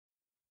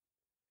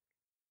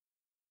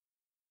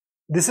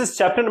This is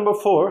chapter number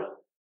 4,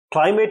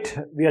 climate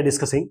we are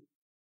discussing.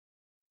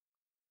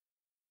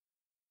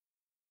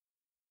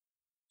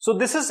 So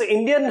this is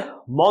Indian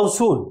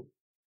monsoon.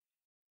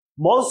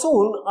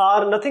 Monsoon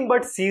are nothing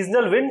but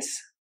seasonal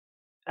winds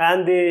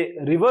and they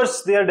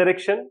reverse their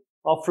direction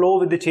of flow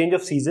with the change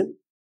of season.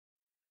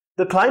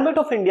 The climate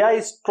of India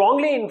is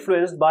strongly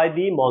influenced by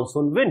the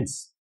monsoon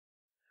winds.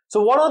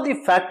 So what are the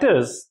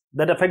factors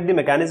that affect the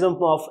mechanism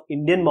of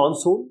Indian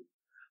monsoon?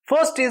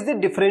 First is the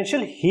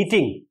differential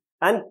heating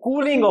and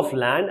cooling of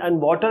land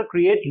and water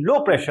create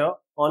low pressure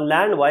on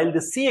land while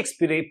the sea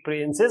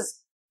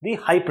experiences the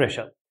high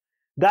pressure.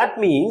 That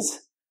means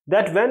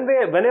that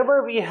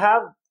whenever we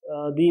have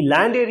the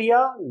land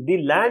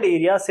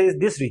area says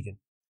this region,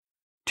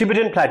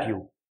 Tibetan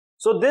Plateau.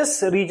 So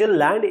this region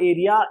land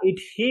area,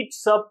 it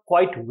heats up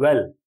quite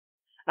well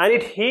and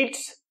it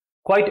heats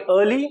quite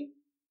early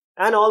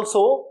and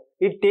also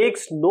it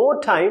takes no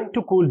time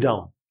to cool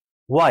down.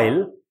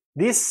 While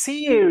this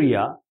sea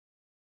area,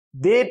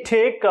 they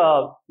take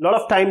a lot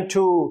of time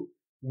to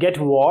get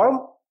warm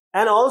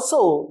and also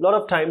a lot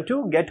of time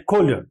to get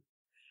colder.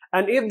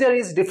 And if there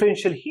is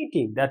differential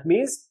heating, that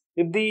means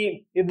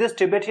if this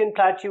Tibetan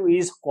Plateau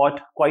is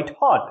quite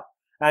hot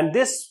and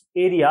this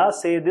area,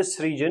 say this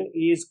region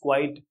is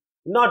quite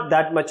not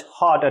that much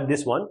hot at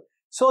this one,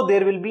 so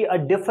there will be a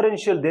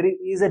differential, there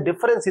is a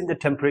difference in the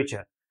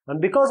temperature, and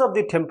because of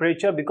the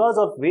temperature, because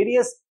of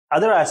various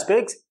other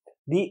aspects,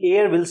 the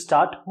air will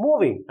start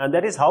moving, and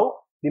that is how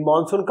the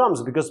monsoon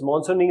comes, because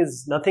monsoon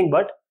is nothing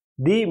but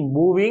the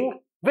moving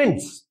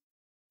winds.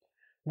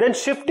 Then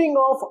shifting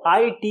of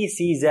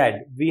ITCZ,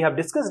 we have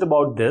discussed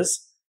about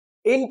this,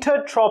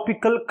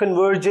 intertropical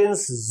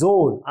convergence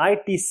zone,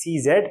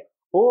 ITCZ,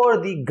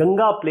 over the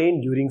Ganga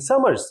plain during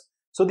summers.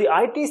 So the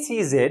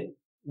ITCZ,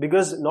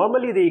 because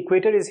normally the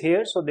equator is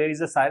here, so there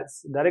is a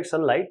direct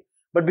sunlight,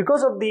 but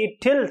because of the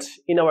tilt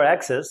in our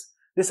axis,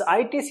 this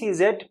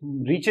ITCZ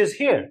reaches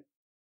here,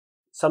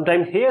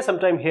 sometime here,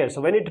 sometime here.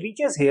 So when it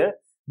reaches here,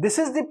 this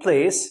is the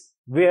place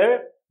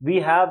where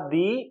we have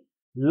the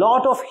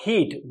lot of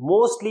heat.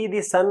 Mostly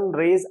the sun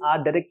rays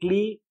are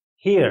directly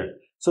here.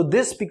 So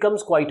this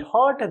becomes quite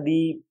hot.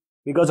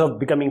 Because of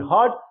becoming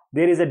hot,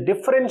 there is a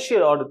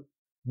differential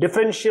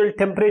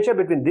temperature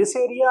between this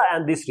area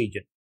and this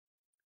region.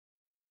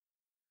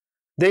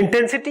 The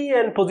intensity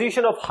and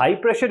position of high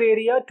pressure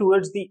area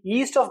towards the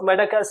east of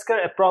Madagascar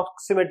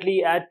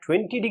approximately at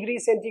 20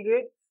 degrees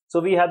centigrade. So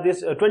we have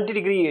this 20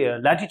 degree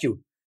latitude.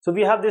 So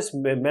we have this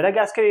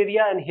Madagascar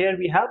area and here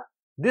we have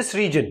this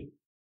region.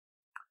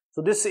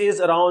 So this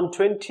is around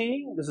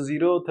 20, this is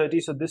 0, 30,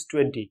 so this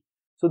 20.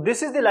 So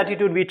this is the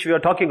latitude which we are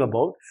talking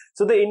about.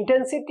 So the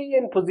intensity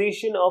and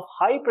position of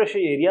high pressure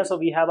area, so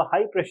we have a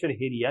high pressure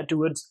area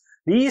towards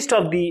the east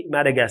of the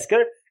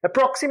Madagascar,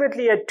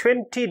 approximately at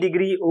 20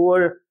 degree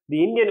over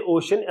the Indian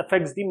Ocean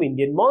affects the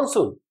Indian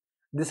monsoon.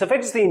 This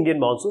affects the Indian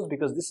monsoons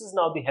because this is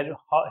now the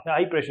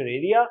high pressure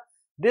area.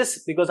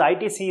 This, because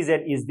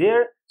ITCZ is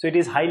there, so it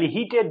is highly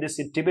heated. This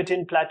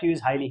Tibetan Plateau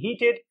is highly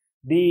heated.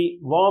 The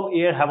warm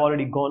air have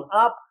already gone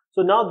up.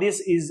 So now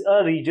this is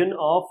a region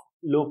of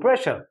low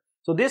pressure.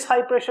 So this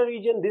high pressure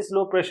region, this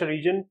low pressure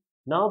region,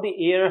 now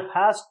the air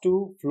has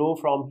to flow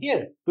from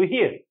here to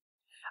here.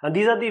 And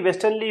these are the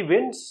westerly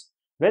winds.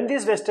 When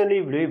these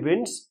westerly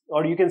winds,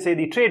 or you can say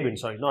the trade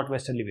winds, sorry, not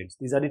westerly winds,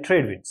 these are the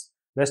trade winds.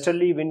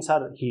 Westerly winds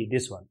are here,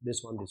 this one.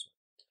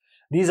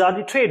 These are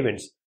the trade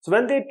winds. So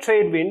when they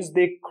trade winds,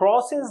 they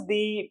crosses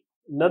the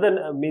northern,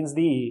 means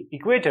the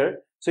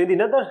equator. So in the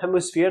northern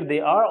hemisphere, they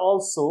are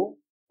also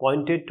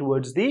pointed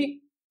towards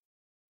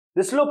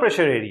this low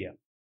pressure area.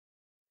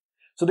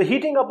 So the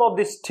heating up of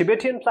this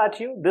Tibetan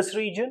Plateau, this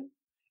region,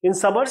 in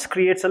summers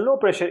creates a low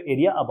pressure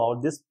area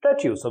about this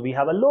plateau. So we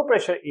have a low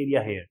pressure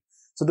area here.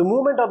 So the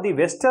movement of the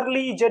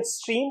westerly jet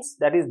streams,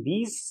 that is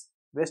these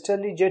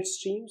westerly jet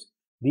streams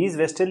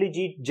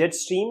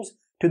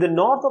to the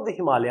north of the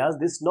Himalayas,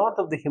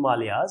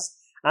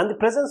 and the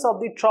presence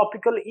of the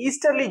tropical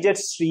easterly jet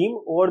stream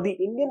over the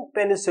Indian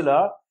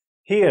peninsula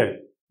here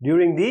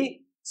during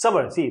the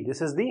summer. See,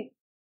 this is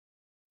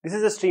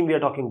the stream we are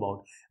talking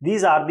about.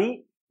 These are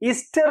the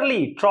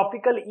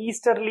tropical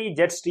easterly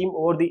jet stream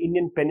over the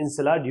Indian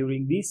peninsula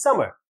during the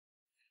summer.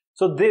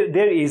 So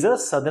there is a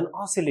southern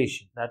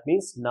oscillation. That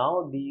means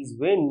now these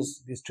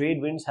winds, these trade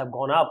winds have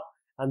gone up,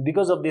 and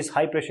because of this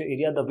high pressure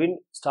area, the wind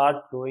start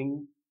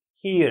flowing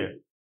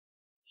here,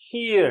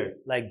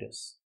 like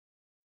this.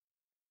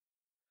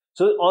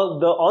 So on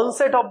the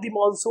onset of the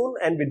monsoon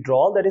and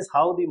withdrawal, that is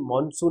how the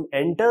monsoon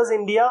enters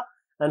India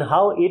and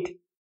how it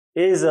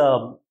is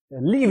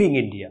leaving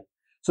India.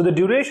 So the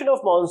duration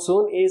of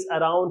monsoon is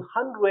around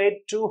 100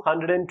 to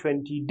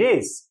 120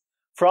 days.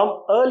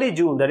 From early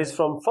June, that is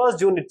from 1st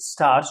June it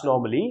starts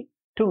normally,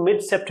 to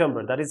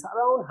mid-September, that is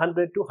around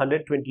 100 to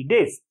 120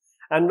 days.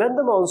 And when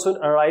the monsoon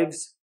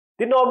arrives,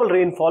 the normal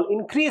rainfall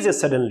increases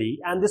suddenly,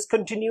 and this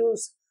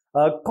continues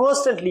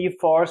constantly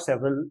for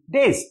several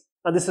days.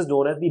 And this is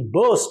known as the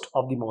burst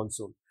of the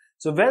monsoon.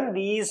 So when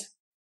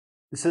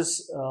this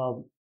is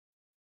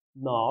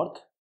north,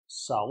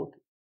 south,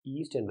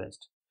 east and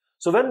west.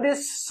 So when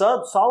this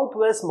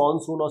southwest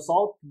monsoon or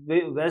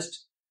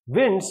southwest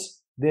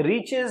winds, they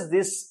reaches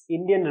this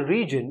Indian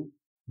region,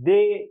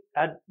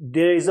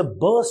 there is a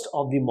burst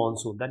of the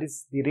monsoon. That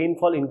is, the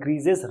rainfall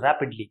increases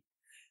rapidly.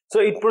 So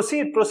it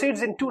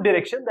proceeds in two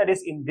directions. That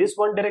is, in this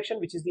one direction,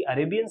 which is the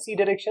Arabian Sea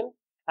direction,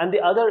 and the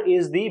other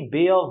is the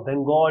Bay of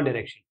Bengal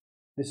direction.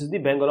 This is the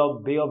Bay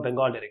of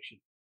Bengal direction,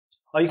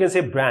 or you can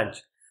say branch.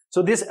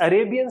 So this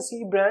Arabian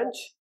Sea branch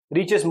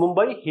reaches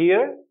Mumbai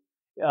here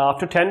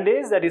after 10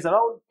 days. That is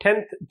around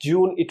 10th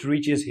June it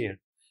reaches here.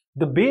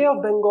 The Bay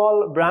of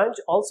Bengal branch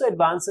also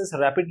advances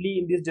rapidly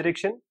in this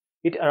direction.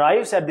 It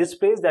arrives at this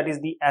place, that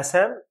is the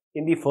Assam,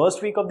 in the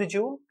first week of the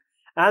June,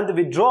 and the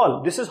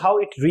withdrawal, this is how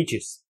it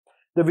reaches.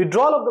 The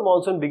withdrawal of the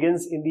monsoon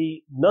begins in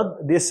the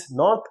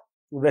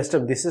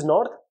northwestern. This is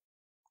north,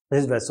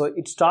 this is west. So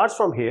it starts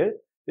from here.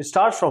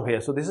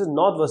 So this is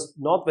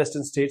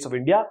northwestern states of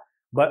India.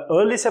 By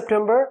early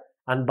September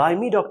and by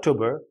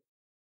mid-October,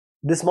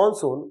 this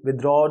monsoon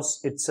withdraws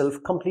itself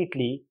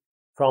completely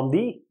from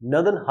the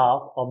northern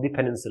half of the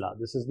peninsula.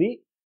 This is the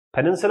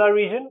peninsula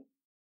region.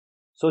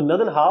 So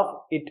northern half,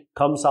 it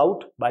comes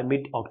out by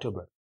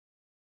mid-October.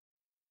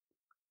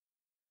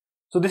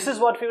 So this is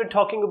what we were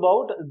talking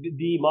about.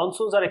 The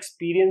monsoons are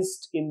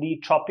experienced in the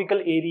tropical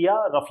area,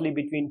 roughly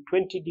between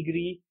 20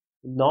 degree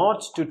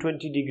north to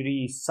 20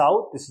 degrees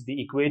south. This is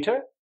the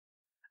equator.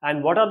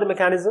 And what are the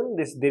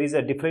mechanisms? There is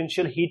a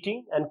differential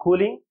heating and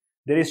cooling.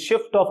 There is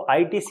shift of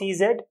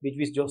ITCZ, which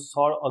we just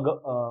saw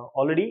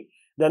already.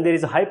 Then there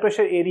is a high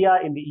pressure area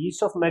in the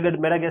east of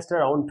Madagascar,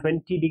 around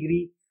 20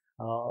 degree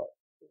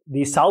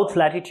the south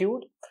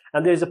latitude,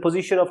 and there is a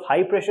position of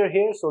high pressure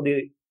here. So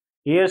the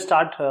air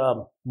start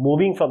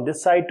moving from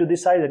this side to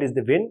this side, that is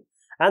the wind,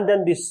 and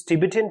then this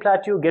Tibetan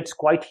plateau gets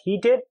quite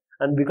heated,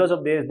 and because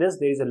of there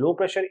is a low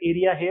pressure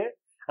area here,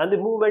 and the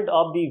movement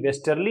of the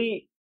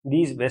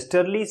these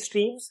westerly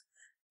streams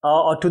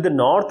or to the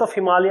north of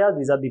Himalaya.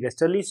 These are the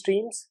westerly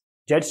streams,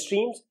 jet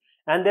streams,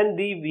 and then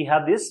we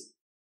have this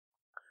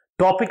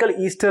tropical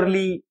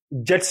easterly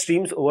jet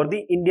streams over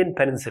the Indian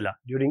peninsula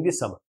during the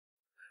summer.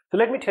 So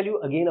let me tell you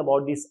again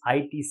about this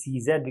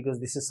ITCZ, because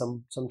this is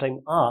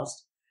sometimes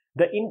asked.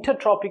 The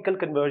Intertropical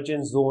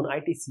Convergence Zone,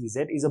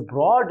 ITCZ, is a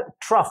broad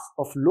trough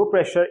of low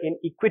pressure in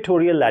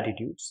equatorial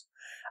latitudes,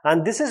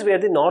 and this is where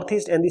the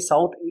northeast and the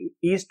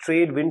southeast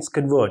trade winds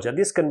converge, and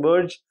this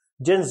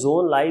convergence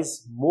zone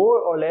lies more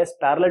or less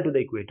parallel to the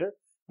equator,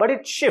 but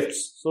it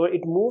shifts, so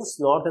it moves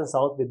north and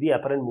south with the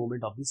apparent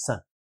movement of the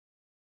sun.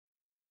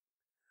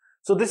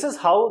 So this is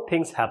how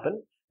things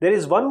happen. There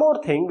is one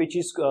more thing which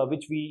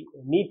we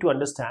need to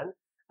understand,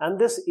 and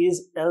this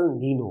is El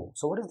Nino.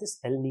 So what is this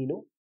El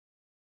Nino?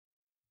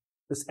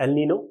 This El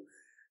Nino.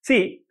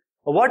 See,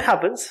 what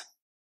happens?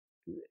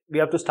 We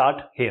have to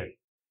start here.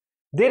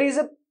 There is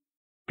a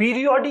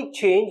periodic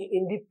change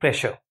in the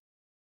pressure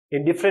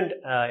in different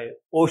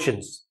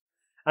oceans,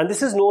 and this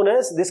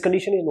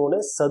condition is known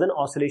as Southern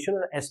Oscillation,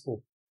 or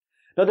SO.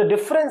 Now the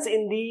difference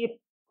in the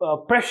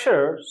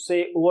pressure,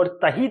 say over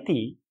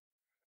Tahiti,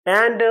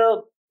 and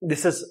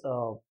this is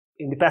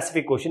in the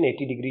Pacific Ocean,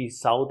 80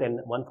 degrees south and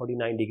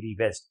 149 degrees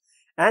west,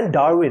 and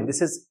Darwin,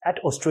 this is at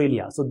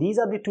Australia. So these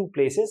are the two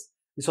places.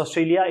 This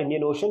Australia,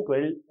 Indian Ocean,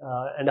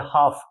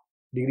 12.5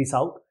 degrees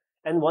south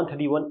and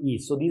 131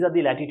 east. So these are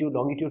the latitude,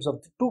 longitudes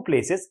of the two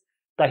places,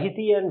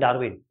 Tahiti and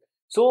Darwin.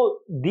 So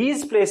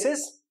these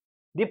places,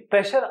 the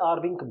pressure are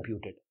being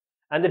computed,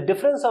 and the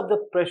difference of the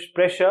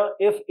pressure,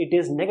 if it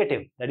is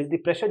negative, that is the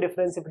pressure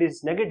difference, if it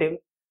is negative,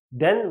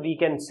 then we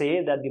can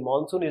say that the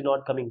monsoon is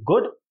not coming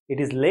good, it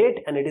is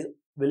late, and it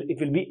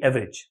will be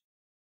average.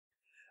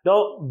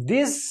 Now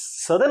this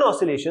southern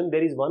oscillation,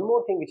 there is one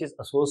more thing which is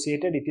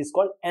associated. It is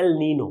called El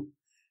Nino.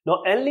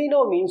 Now El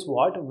Nino means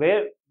what?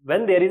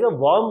 When there is a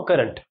warm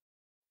current,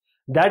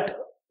 that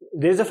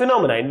there is a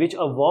phenomenon in which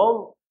a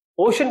warm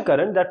ocean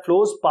current that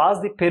flows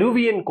past the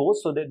Peruvian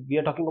coast, so that we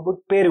are talking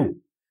about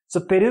Peru. So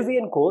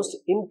Peruvian coast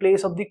in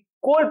place of the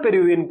cold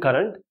Peruvian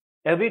current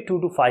every 2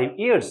 to 5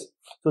 years.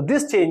 So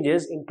these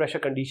changes in pressure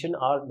condition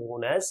are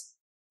known as,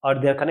 or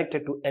they are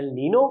connected to El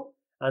Nino,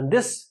 and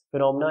this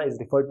phenomena is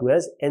referred to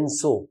as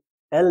ENSO,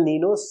 El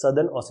Nino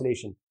Southern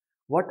Oscillation.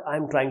 What I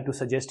am trying to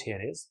suggest here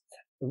is,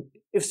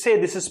 if say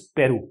this is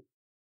Peru,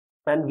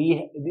 and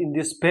in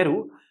this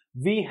Peru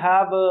we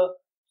have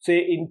say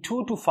in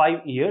 2 to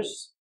 5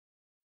 years,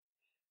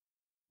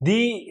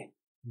 the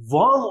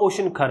warm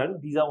ocean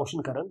current, these are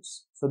ocean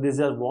currents, so these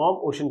are warm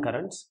ocean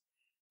currents,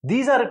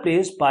 these are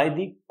replaced by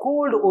the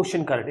cold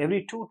ocean current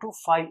every 2 to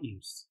 5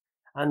 years,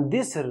 and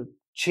this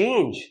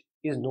change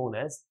is known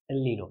as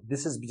El Nino.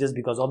 This is just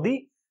because of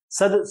the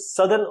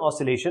southern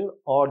oscillation,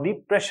 or the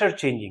pressure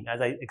changing,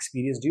 as I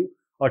experienced you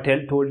or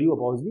told you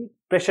about the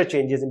pressure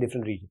changes in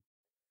different regions.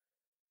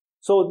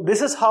 So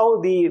this is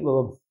how the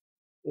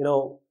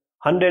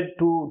 100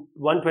 to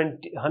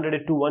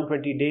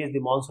 120 days the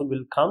monsoon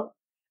will come,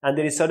 and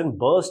there is certain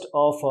burst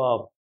of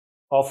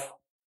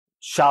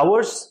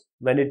showers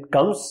when it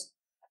comes,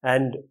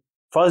 and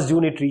 1st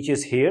June it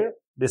reaches here.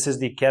 This is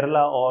the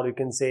Kerala, or you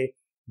can say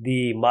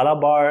the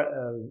Malabar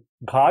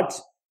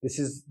Ghats, This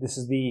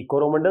is the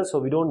Coromandel, so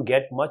we don't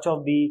get much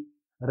of the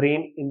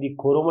rain in the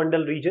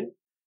Coromandel region.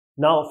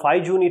 Now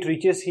 5 June it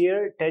reaches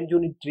here, 10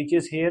 June it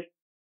reaches here,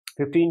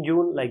 15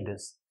 June like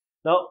this.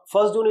 Now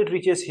 1st June it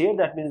reaches here,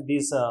 that means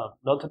this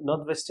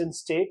northwestern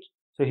state.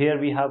 So here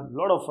we have a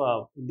lot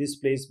of, in this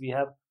place we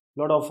have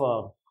a lot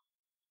of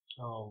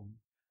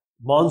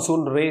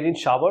monsoon rain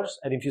showers.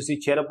 And if you see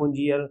Cherrapunji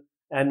here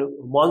and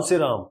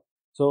Montserrat,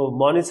 so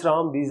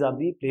Montserrat, these are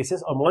the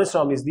places, or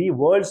Montserrat is the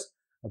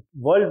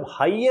world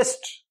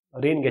highest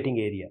rain getting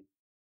area.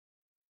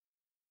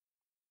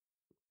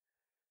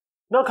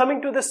 Now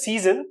coming to the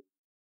season,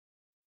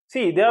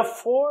 see there are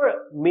 4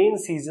 main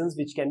seasons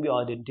which can be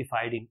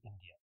identified in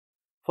India.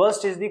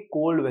 First is the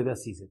cold weather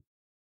season.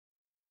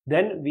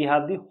 Then we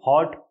have the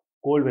hot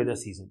cold weather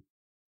season.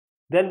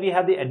 Then we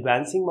have the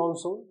advancing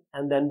monsoon,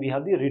 and then we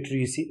have the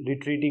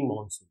retreating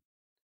monsoon.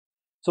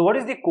 So what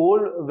is the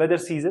cold weather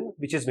season,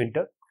 which is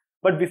winter?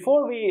 But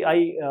before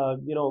I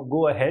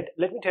go ahead,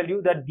 let me tell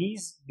you that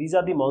these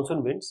are the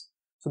monsoon winds.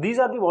 So these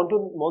are the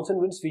monsoon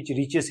winds which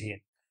reaches here.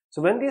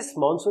 So when this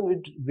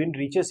monsoon wind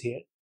reaches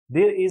here,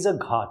 there is a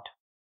ghat.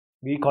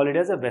 We call it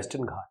as a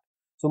western ghat.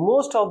 So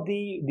most of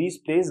these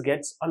places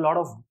gets a lot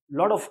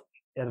of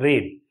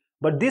rain.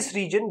 But this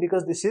region,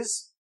 because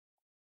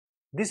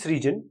this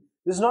region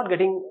is not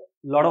getting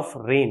a lot of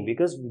rain,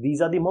 because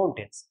these are the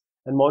mountains.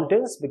 And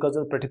mountains, because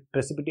of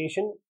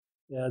precipitation,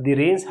 the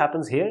rains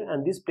happens here,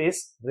 and this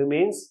place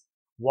remains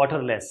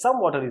waterless.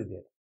 Some water is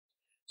there.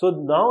 So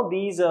now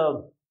these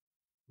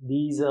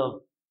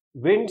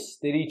winds,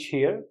 they reach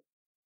here,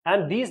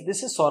 and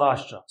this is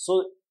Saurashtra.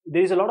 So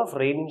there is a lot of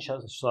rain in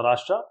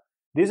Saurashtra.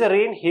 There is a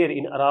rain here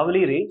in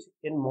Aravalli range,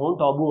 in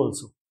Mount Abu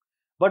also.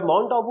 But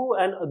Mount Abu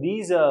and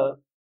these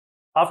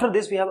after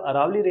this we have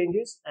Aravalli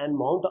ranges and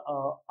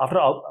after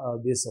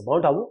this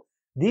Mount Abu.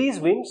 These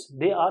winds,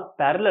 they are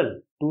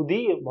parallel to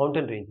the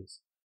mountain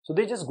ranges. So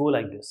they just go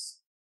like this.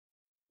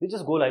 They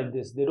just go like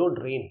this. They don't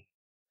rain.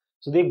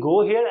 So they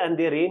go here and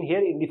they rain here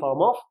in the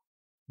form of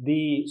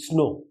the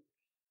snow.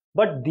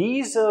 But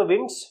these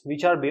winds,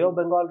 which are Bay of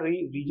Bengal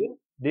region,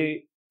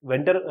 they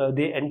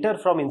enter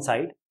from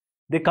inside.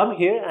 They come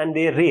here and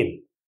they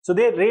rain. So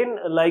they rain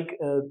like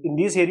in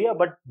this area,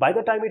 but by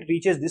the time it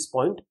reaches this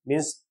point,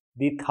 means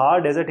the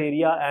Thar desert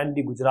area and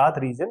the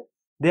Gujarat region,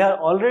 they are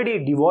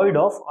already devoid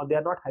of, or they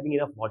are not having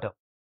enough water.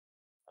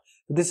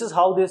 So this is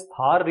how this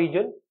Thar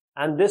region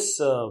and this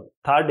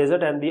Thar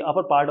desert and the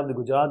upper part of the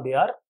Gujarat,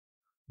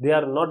 they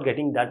are not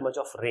getting that much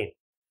of rain.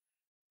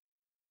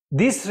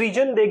 This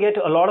region, they get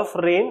a lot of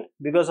rain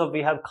because of,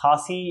 we have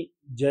Khasi,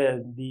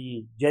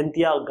 the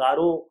Jaintia,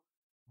 Garo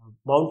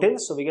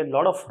mountains. So we get a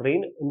lot of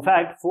rain. In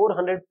fact,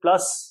 400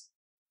 plus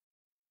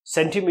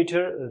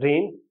centimeter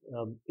rain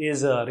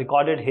is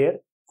recorded here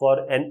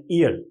for an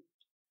year,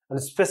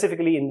 and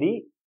specifically in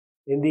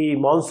the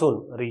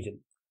monsoon region,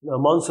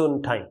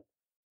 monsoon time.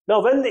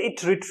 Now when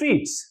it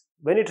retreats,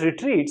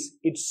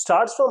 it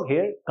starts from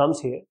here,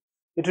 comes here,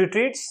 it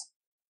retreats.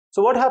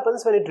 So what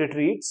happens when it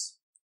retreats?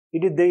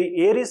 The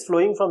air is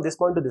flowing from this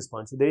point to this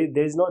point. So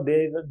there is not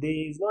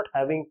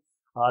having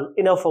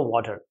enough of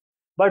water.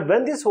 But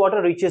when this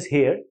water reaches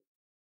here,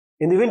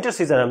 in the winter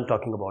season I am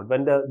talking about,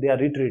 when they are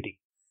retreating.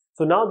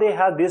 So now they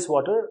have this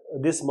water,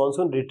 this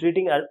monsoon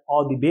retreating,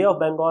 or the Bay of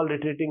Bengal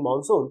retreating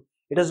monsoon.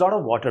 It has a lot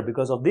of water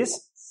because of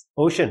this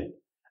ocean.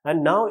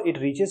 And now it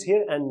reaches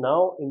here, and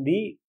now in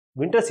the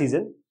winter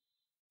season,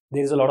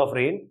 there is a lot of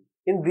rain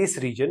in this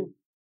region,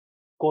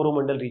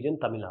 Coromandel region,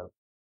 Tamil Nadu.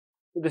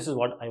 So this is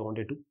what I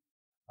wanted to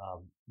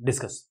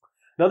discuss.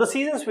 Now the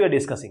seasons we are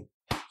discussing.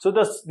 So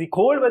the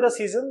cold weather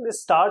season,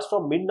 this starts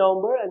from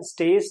mid-November and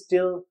stays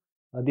till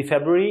the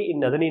February in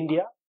northern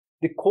India.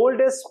 The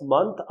coldest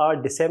month are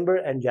December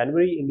and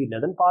January in the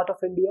northern part of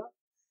India.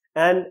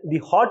 And the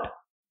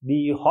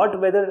hot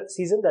weather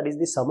season, that is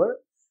the summer.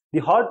 The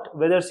hot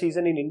weather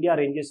season in India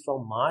ranges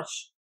from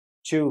March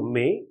to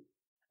May,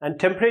 and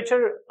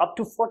temperature up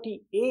to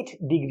 48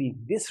 degrees.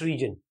 This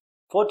region,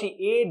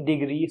 48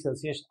 degrees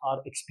Celsius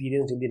are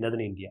experienced in the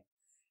northern India.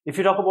 If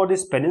you talk about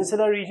this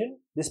peninsular region,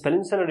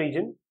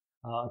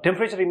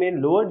 temperature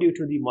remain lower due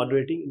to the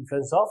moderating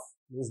influence of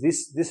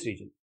this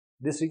region,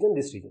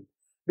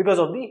 because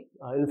of the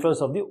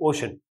influence of the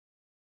ocean.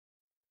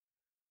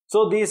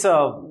 So this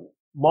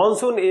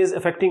monsoon is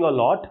affecting a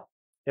lot,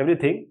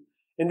 everything.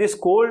 In this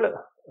cold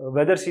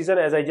weather season,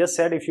 as I just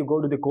said, if you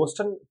go to the coast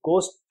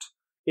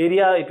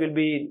area, it will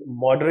be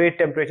moderate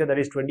temperature, that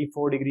is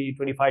 24 degree,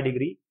 25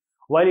 degree.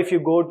 While if you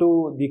go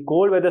to the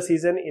cold weather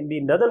season in the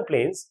northern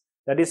plains,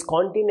 that is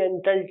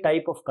continental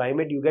type of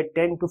climate, you get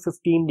 10 to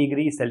 15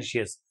 degrees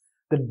Celsius.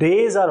 The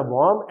days are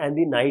warm and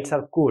the nights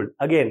are cold.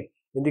 Again,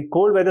 in the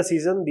cold weather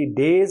season, the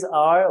days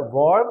are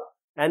warm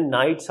and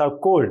nights are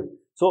cold.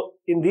 So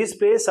in this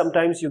place,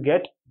 sometimes you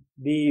get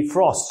the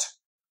frost,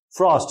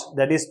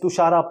 that is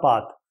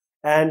Tusharapat.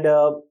 And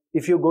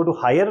if you go to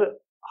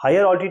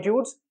higher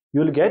altitudes,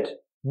 you will get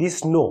the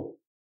snow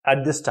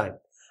at this time.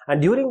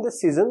 And during this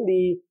season,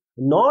 the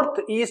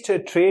northeast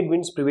trade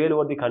winds prevail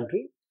over the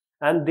country,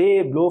 and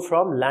they blow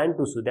from land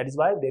to sea. That is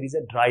why there is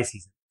a dry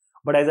season.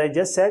 But as I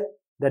just said,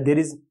 that there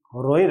is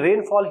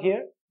rainfall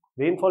here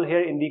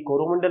in the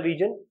Coromandel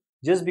region,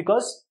 just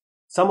because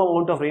some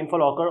amount of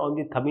rainfall occur on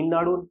the Tamil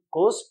Nadu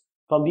coast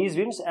from these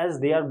winds, as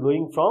they are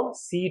blowing from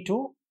sea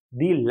to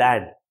the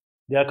land.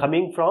 They are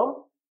coming from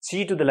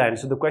sea to the land.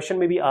 So the question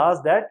may be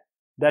asked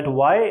that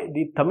why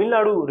the Tamil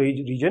Nadu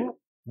region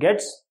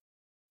gets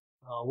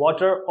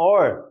water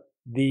or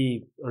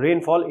the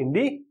rainfall in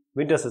the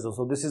winter season.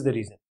 So this is the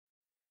reason.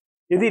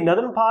 In the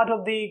northern part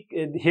of the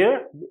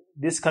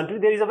this country,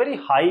 there is a very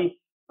high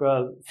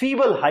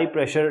feeble high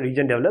pressure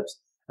region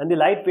develops, and the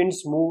light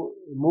winds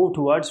move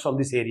towards from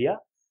this area,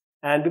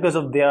 and because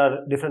of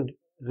their different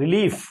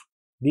relief,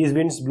 these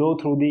winds blow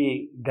through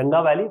the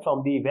Ganga Valley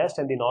from the west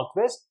and the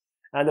northwest,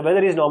 and the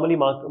weather is normally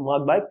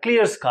marked by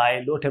clear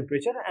sky, low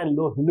temperature and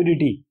low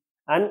humidity,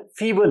 and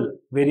feeble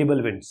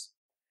variable winds.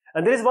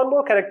 And there is one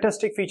more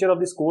characteristic feature of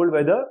this cold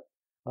weather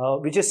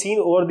which is seen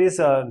over these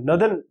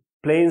northern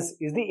plains,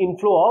 is the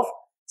inflow of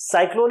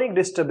cyclonic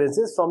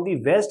disturbances from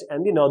the west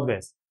and the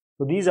northwest.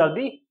 So these are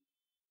the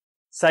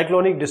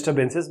cyclonic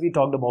disturbances, we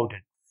talked about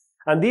it.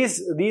 And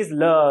these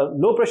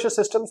low pressure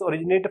systems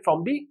originated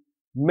from the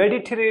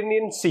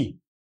Mediterranean Sea,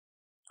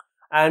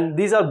 and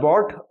these are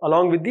brought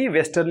along with the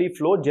westerly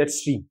flow jet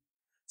stream.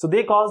 So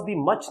they cause the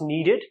much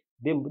needed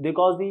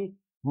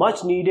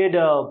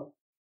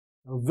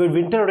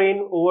winter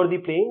rain over the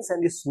plains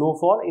and the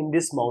snowfall in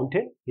this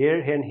mountain here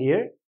and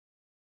here.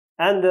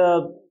 And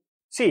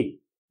see,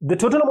 the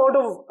total amount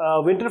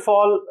of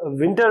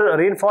winter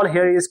rainfall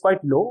here is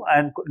quite low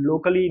and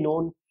locally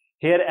known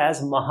here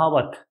as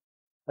Mahavat.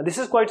 And this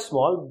is quite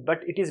small, but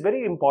it is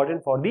very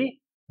important for the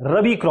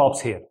Rabi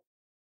crops here.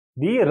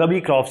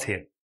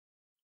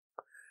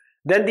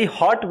 Then the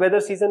hot weather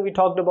season we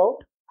talked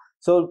about.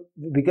 So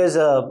because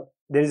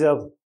there is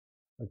a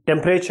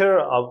temperature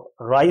of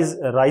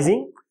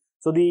rising,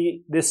 so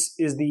this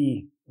is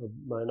the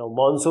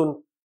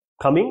monsoon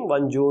coming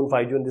 1 June,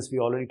 5 June. This we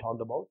already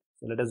talked about.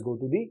 So let us go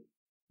to the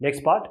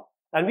next part,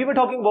 and we were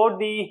talking about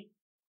the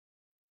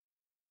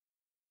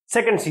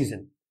second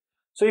season.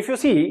 So if you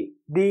see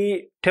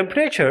the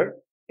temperature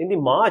in the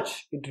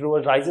March, it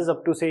rises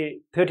up to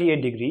say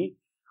 38 degree.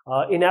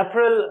 In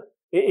April,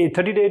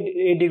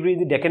 38 degree in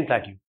the Deccan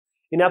Plateau.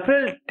 In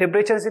April,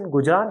 temperatures in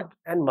Gujarat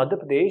and Madhya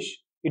Pradesh,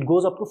 it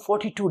goes up to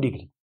 42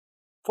 degree.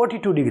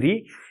 42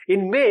 degree.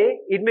 In May,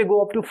 it may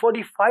go up to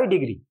 45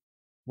 degree.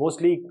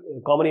 Mostly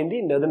common in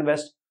the northern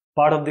west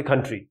part of the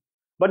country.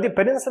 But the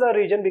peninsula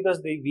region,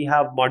 because we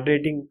have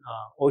moderating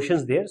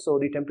oceans there, so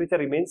the temperature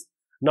remains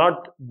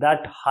not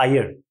that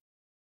higher.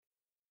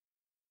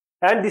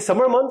 And the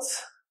summer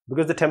months,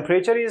 because the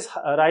temperature is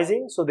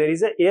rising, so there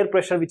is a air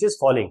pressure which is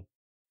falling.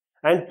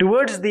 And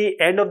towards the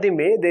end of the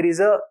May, there is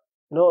a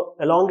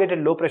elongated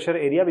low pressure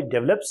area which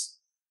develops.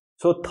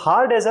 So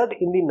Thar Desert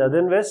in the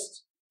northern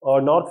west or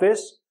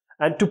northwest,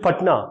 and to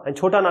Patna and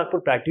Chota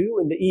Nagpur Plateau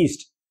in the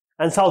east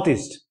and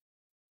southeast,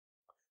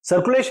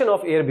 circulation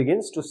of air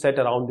begins to set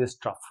around this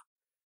trough.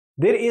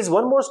 There is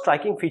one more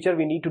striking feature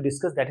we need to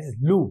discuss, that is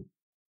Lu.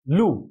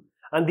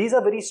 And these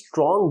are very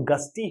strong,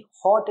 gusty,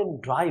 hot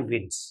and dry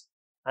winds.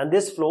 And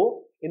this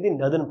flow in the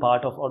northern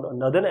part of, or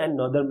northern and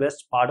northern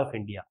west part of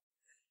India.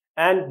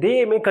 And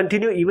they may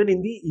continue even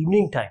in the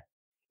evening time.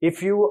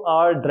 If you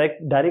are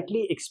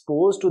directly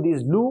exposed to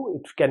these Lu,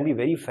 it can be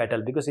very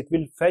fatal, because it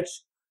will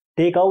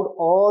take out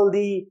all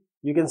the,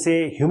 you can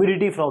say,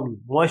 humidity from you,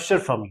 moisture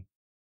from you.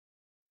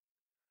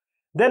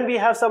 Then we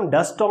have some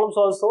dust storms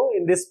also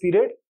in this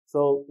period.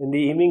 So in the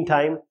evening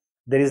time,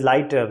 there is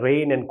light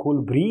rain and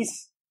cool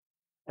breeze.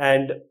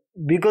 And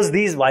because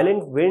these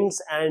violent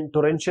winds and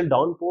torrential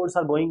downpours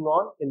are going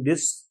on in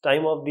this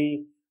time of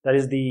in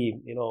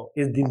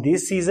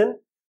this season.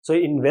 So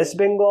in West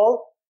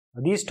Bengal,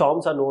 these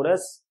storms are known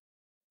as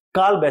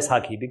Kal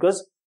Baisakhi,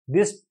 because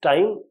this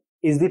time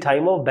is the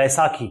time of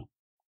Baisakhi.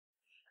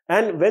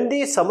 And when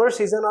the summer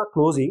season are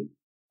closing,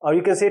 or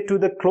you can say to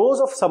the close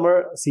of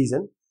summer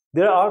season,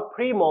 there are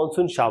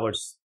pre-monsoon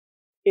showers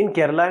in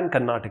Kerala and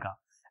Karnataka,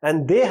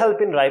 and they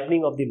help in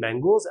ripening of the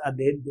mangoes, and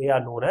they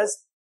are known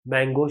as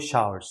mango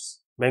showers.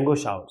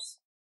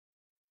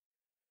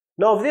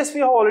 Now of this we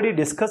have already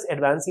discussed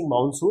advancing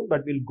monsoon,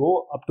 but we'll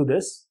go up to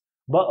this.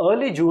 By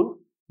early June,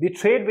 the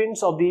trade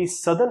winds of the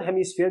southern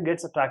hemisphere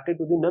gets attracted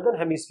to the northern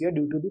hemisphere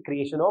due to the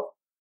creation of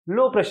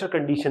low pressure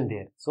condition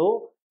there.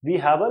 So we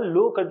have a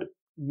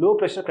low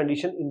pressure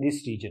condition in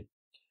this region.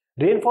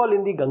 Rainfall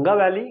in the Ganga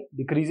Valley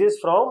decreases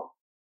from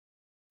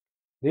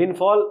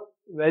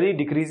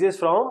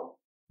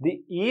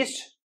the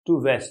east to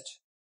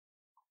west.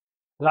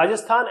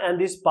 Rajasthan and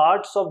these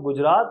parts of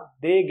Gujarat,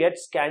 they get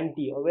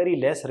scanty or very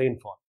less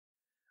rainfall.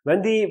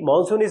 When the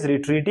monsoon is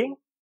retreating,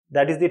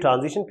 that is the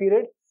transition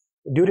period,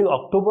 during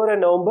October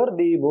and November,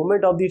 the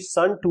movement of the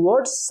sun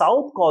towards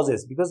south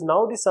causes, because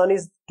now the sun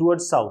is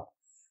towards south,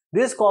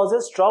 this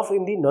causes trough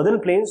in the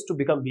northern plains to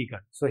become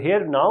weaker. So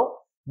here now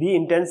the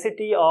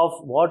intensity of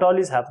what all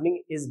is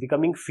happening is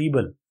becoming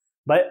feeble.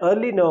 By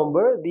early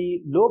November,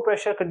 the low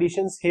pressure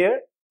conditions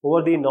here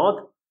over the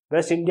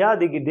northwest India,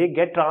 they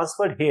get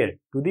transferred here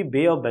to the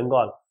Bay of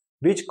Bengal,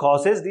 which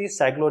causes these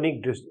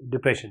cyclonic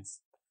depressions.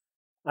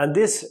 And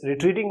this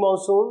retreating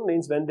monsoon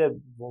means when the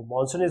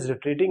monsoon is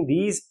retreating,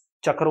 these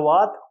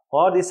chakravat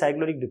or the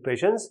cyclonic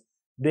depressions,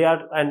 they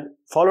are and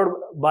followed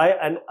by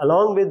and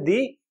along with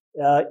the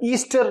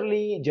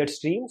easterly jet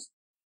streams.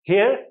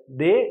 Here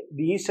the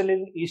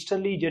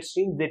easterly jet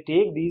streams, they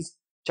take these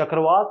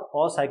chakravat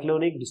or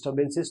cyclonic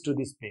disturbances to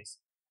this place,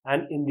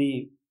 and in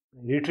the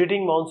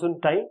retreating monsoon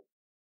time,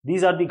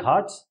 these are the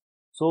ghats.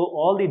 So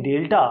all the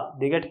delta,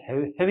 they get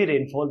heavy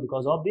rainfall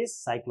because of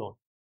this cyclone.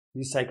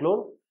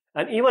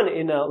 And even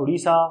in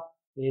Odisha,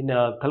 in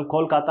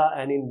Kolkata,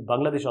 and in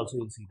Bangladesh also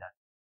you'll see that.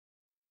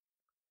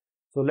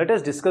 So let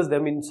us discuss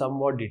them in some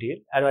more detail.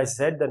 As I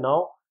said, that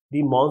now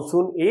the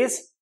monsoon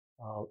is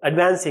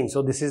advancing.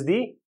 So this is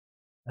the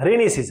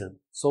rainy season.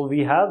 So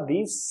we have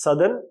the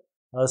southern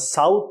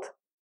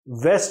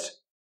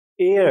southwest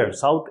air,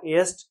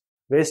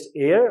 west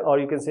air, or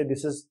you can say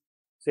this is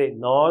say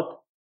north,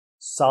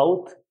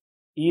 south,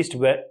 east,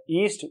 west.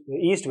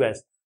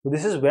 So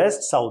this is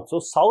west, south. So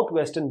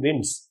southwestern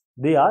winds,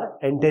 they are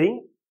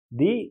entering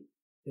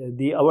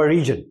our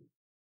region.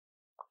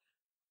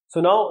 So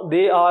now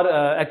they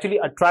are actually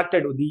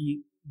attracted,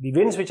 the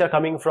winds which are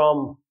coming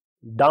from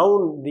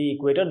down the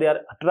equator, they are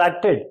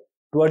attracted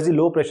towards the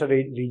low pressure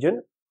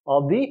region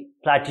of the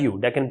plateau,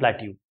 Deccan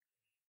Plateau.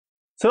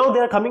 So now they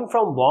are coming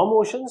from warm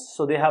oceans,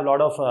 so they have a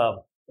lot of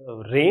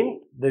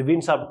rain. The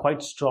winds are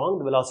quite strong.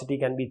 The velocity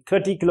can be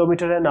 30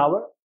 km an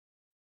hour.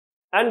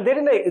 And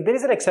there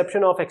is an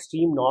exception of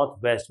extreme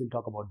northwest. We'll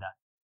talk about that.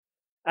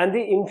 And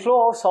the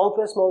inflow of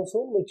southwest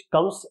monsoon, which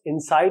comes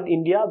inside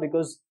India,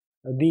 because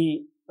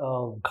the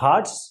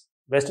ghats,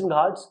 western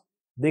ghats,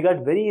 they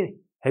get very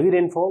heavy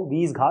rainfall.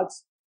 These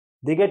ghats,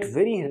 they get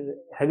very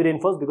heavy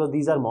rainfalls because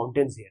these are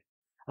mountains here,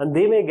 and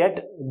they may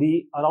get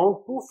the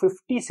around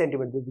 250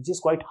 centimeters, which is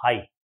quite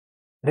high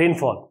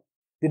rainfall.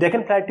 The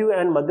Deccan Plateau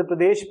and Madhya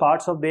Pradesh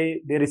parts of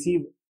they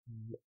receive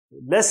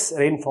less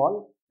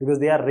rainfall because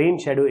they are rain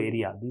shadow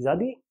area. These are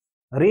the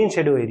rain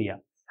shadow area,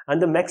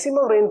 and the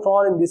maximum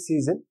rainfall in this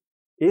season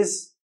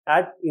is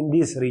in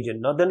this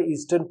region, northern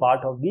eastern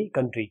part of the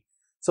country.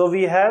 So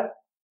we have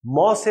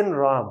Mausim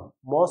Ram.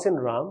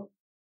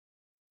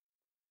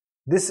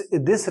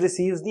 This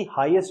receives the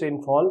highest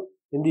rainfall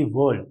in the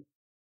world,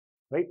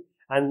 right?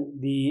 And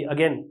the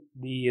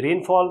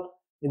rainfall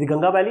in the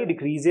Ganga Valley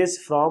decreases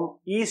from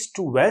east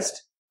to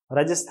west.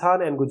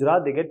 Rajasthan and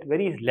Gujarat, they get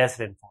very less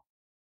rainfall.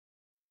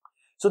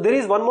 So there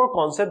is one more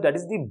concept, that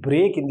is the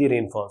break in the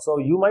rainfall. So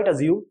you might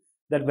assume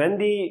that when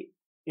the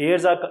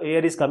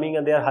air is coming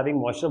and they are having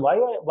moisture,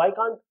 why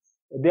can't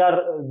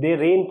they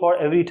rain for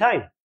every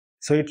time?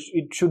 So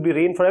it should be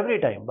rain for every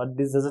time, but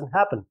this doesn't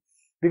happen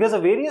because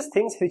of various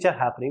things which are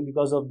happening,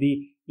 because of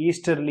the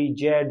easterly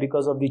jet,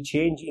 because of the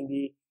change in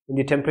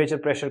the temperature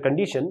pressure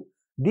condition.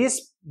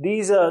 These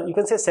you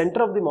can say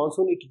center of the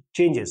monsoon, it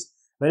changes.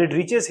 When it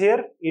reaches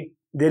here,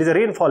 there is a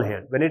rainfall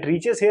here. When it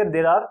reaches here,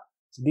 there are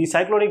the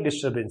cyclonic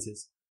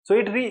disturbances. So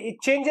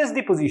it changes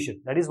the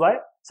position. That is why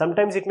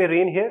sometimes it may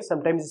rain here,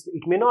 sometimes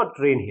it may not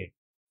rain here.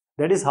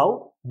 That is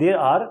how there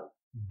are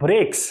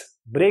breaks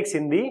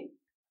in the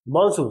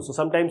monsoon. So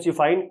sometimes you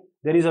find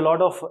there is a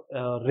lot of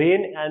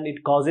rain and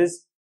it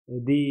causes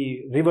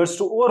the rivers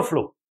to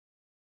overflow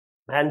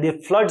and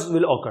the floods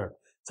will occur.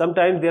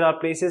 Sometimes there are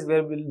places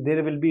where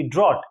there will be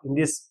drought in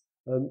this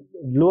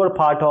lower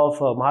part of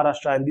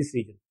Maharashtra and this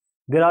region.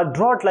 There are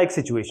drought-like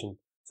situations.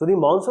 So the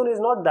monsoon is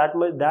not that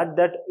much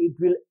that it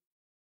will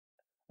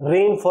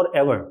rain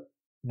forever.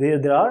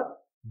 There are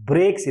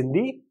breaks in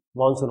the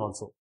monsoon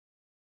also.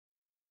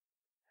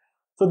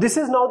 So this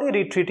is now the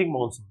retreating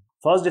monsoon.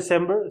 1st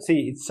December,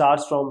 see, it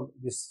starts from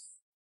this,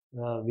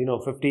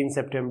 15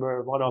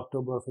 September, 1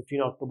 October,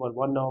 15 October,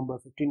 1 November,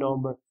 15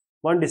 November,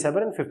 1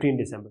 December and 15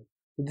 December.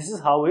 So this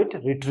is how it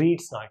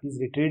retreats now. It is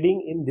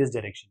retreating in this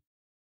direction,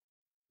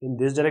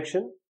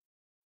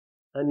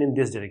 and in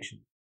this direction.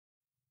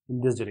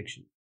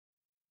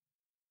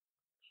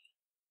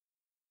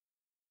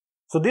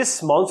 So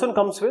this monsoon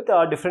comes with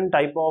a different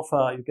type of,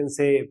 you can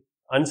say,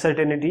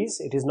 uncertainties.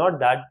 It is not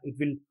that it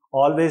will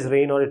always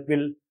rain or it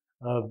will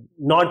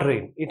not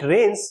rain. It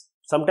rains,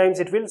 sometimes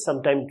it will,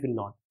 sometimes it will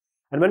not.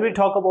 And when we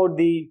talk about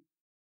the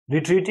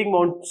retreating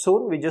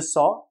monsoon, we just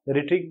saw the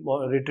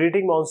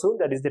retreating monsoon,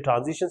 that is the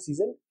transition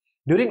season.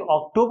 During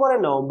October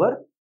and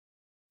November,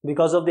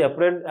 because of the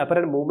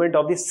apparent movement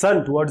of the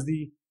sun towards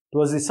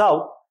the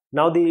south,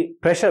 now the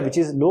pressure, which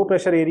is low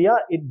pressure area,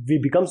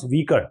 it becomes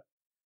weaker.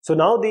 So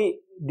now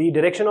the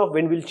direction of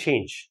wind will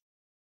change,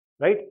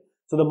 right?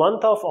 So the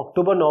month of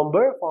October,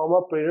 November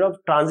form a period of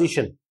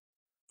transition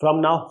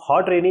from now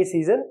hot rainy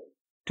season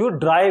to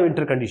dry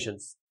winter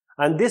conditions.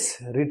 And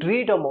this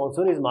retreat of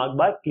monsoon is marked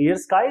by clear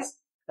skies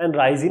and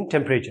rise in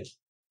temperature.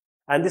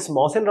 And this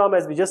Mausim Ram,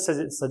 as we just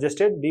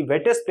suggested, the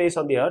wettest place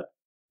on the earth,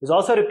 is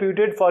also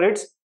reputed for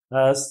its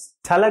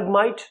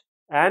stalagmite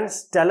and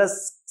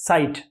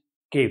stalactite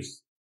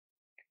caves.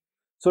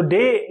 So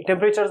day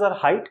temperatures are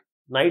high,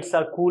 nights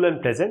are cool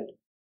and pleasant,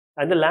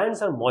 and the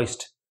lands are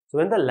moist. So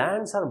when the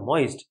lands are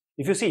moist,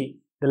 if you see,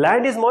 the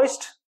land is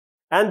moist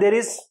and there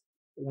is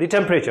the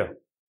temperature.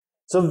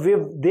 So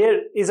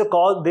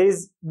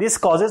this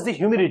causes the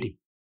humidity,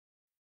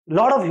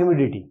 lot of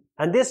humidity,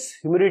 and this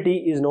humidity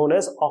is known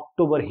as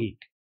October heat.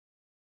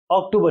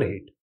 October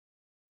heat.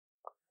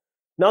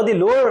 Now the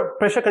lower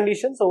pressure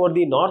conditions over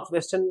the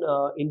northwestern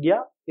India,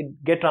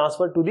 it get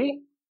transferred to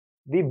the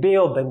Bay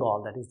of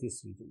Bengal, that is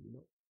this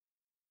region,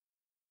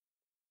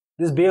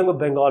 this Bay of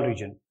Bengal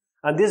region.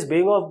 And this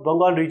Bay of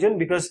Bengal region,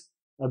 because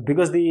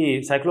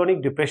the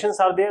cyclonic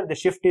depressions are there, the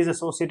shift is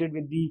associated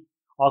with the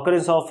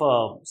occurrence of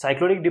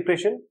cyclonic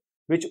depression,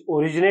 which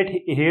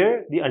originate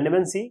here, the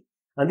Andaman Sea.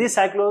 And these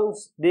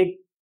cyclones, they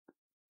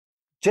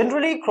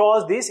generally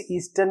cross this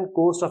eastern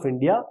coast of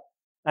India,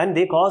 and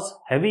they cause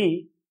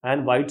heavy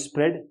and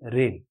widespread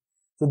rain.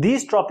 So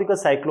these tropical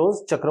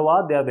cyclones,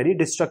 Chakravat, they are very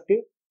destructive,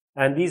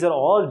 and these are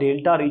all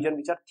delta region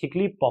which are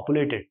thickly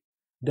populated.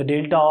 The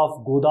delta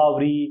of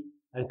Godavari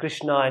and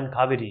Krishna and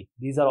Kaveri,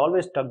 these are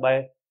always struck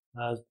by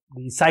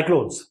the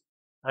cyclones,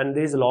 and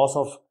there is a loss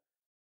of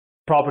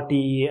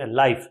property and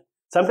life.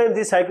 Sometimes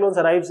these cyclones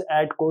arrives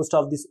at coast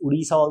of this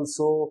Odisha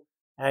also,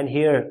 and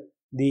here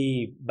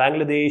the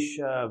Bangladesh,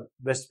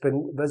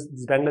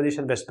 Bangladesh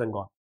and West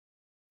Bengal.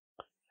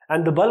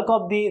 And the bulk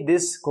of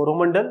this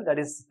Coromandel, that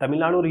is Tamil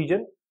Nadu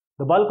region,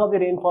 the bulk of the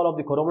rainfall of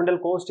the Coromandel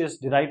coast is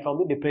derived from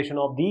the depression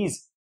of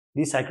these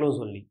cyclones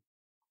only.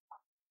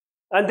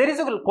 And there is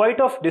a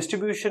quite of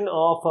distribution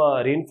of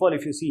rainfall.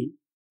 If you see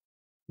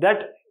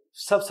that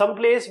some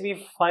place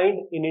we find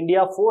in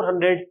India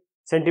 400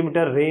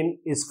 centimeter rain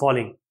is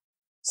falling.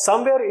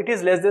 Somewhere it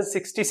is less than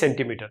 60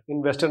 centimeter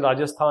in western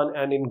Rajasthan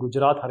and in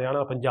Gujarat,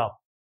 Haryana, Punjab.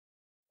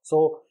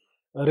 So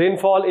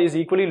rainfall is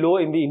equally low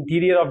in the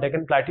interior of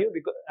Deccan Plateau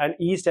and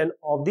east and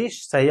of the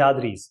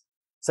Sahyadris.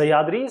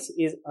 Sahyadris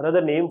is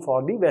another name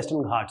for the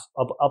Western Ghats,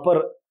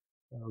 upper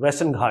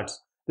Western Ghats.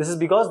 This is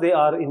because they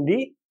are in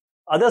the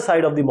other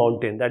side of the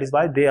mountain. That is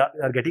why they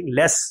are getting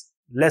less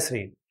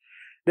rain.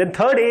 Then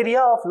third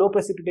area of low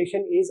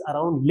precipitation is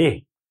around Leh.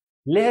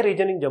 Leh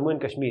region in Jammu and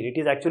Kashmir. It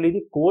is actually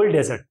the cold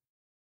desert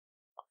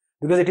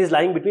because it is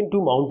lying between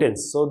two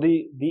mountains. So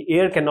the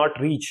air cannot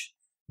reach,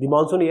 the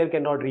monsoon air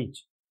cannot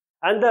reach.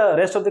 And the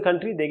rest of the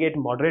country, they get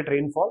moderate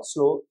rainfall.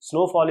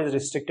 Snowfall is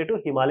restricted to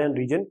Himalayan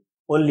region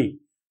only.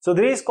 So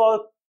there is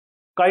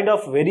kind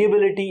of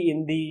variability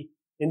in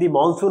the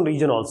monsoon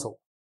region also.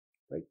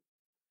 Right?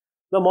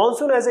 The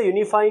monsoon as a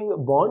unifying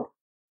bond.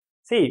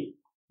 See,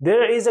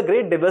 there is a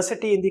great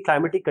diversity in the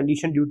climatic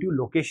condition due to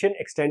location,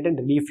 extent and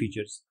relief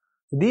features.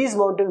 So these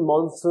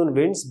monsoon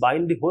winds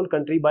bind the whole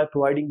country by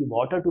providing the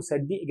water to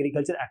set the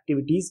agriculture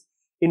activities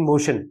in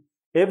motion.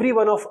 Every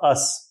one of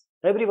us,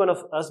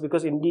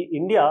 because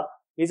India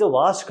is a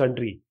vast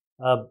country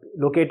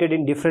located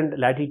in different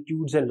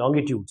latitudes and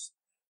longitudes.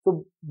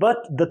 So, but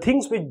the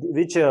things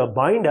which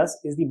bind us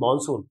is the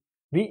monsoon.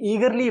 We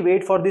eagerly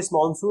wait for this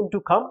monsoon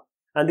to come,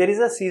 and there is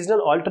a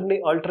seasonal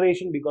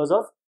alternation because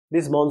of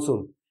this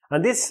monsoon.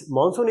 And this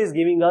monsoon is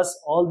giving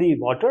us all the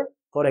water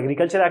for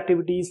agricultural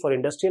activities, for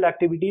industrial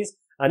activities,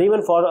 and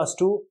even for us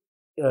to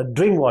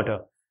drink water.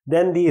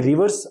 Then the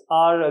rivers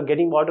are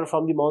getting water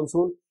from the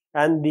monsoon,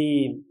 and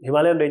the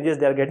Himalayan ranges,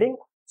 they are getting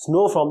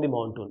snow from the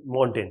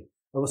mountain,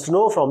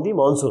 snow from the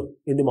monsoon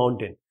in the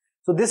mountain.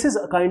 So this is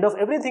a kind of,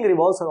 everything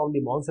revolves around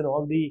the monsoon,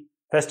 all the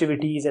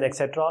festivities and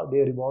etc. They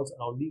revolves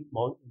around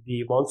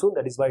the monsoon.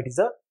 That is why it is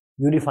a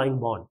unifying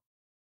bond.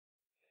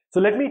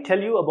 So let me tell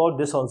you about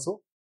this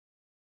also.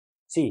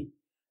 See,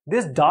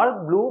 this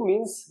dark blue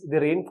means the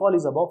rainfall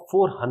is above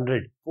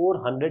 400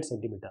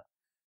 centimeter.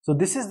 So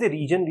this is the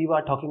region we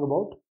were talking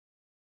about.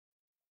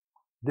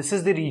 This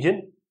is the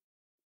region.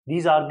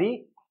 These are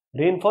the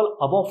rainfall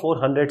above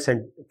 400.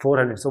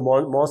 So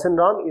Mawsim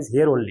Ram is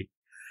here only.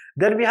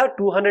 Then we have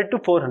 200 to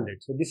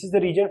 400. So this is the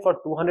region for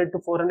 200 to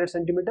 400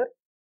 centimeter.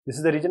 This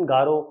is the region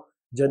Garo,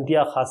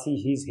 Jantia, Khasi,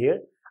 he is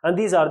here. And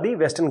these are the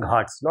Western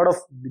Ghats. Lot of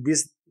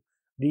these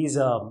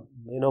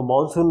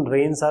monsoon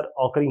rains are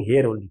occurring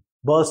here only.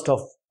 Burst of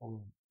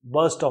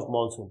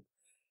monsoon.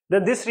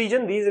 Then these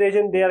region,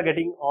 they are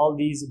getting all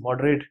these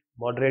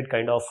moderate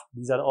kind of,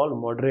 these are all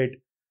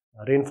moderate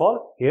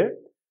rainfall here.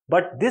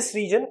 But this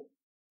region,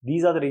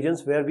 these are the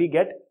regions where we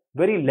get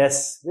very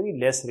less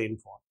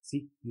rainfall.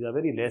 See, these are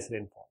very less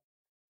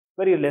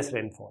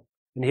rainfall.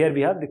 And here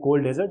we have the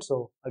cold desert,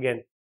 so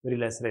again, very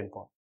less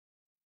rainfall.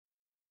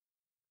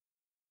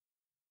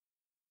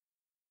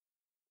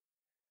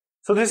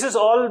 So this is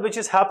all which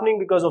is happening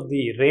because of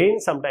the rain.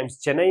 Sometimes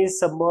Chennai is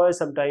submerged,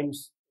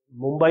 sometimes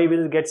Mumbai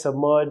will get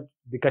submerged,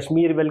 the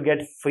Kashmir will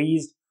get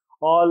freezed.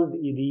 All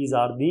these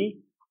are the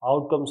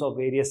outcomes of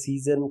various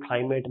season,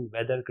 climate and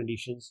weather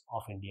conditions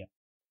of India.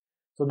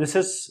 So this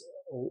is,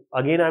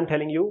 again I am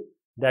telling you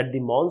that the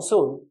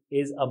monsoon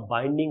is a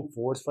binding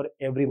force for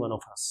every one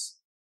of us.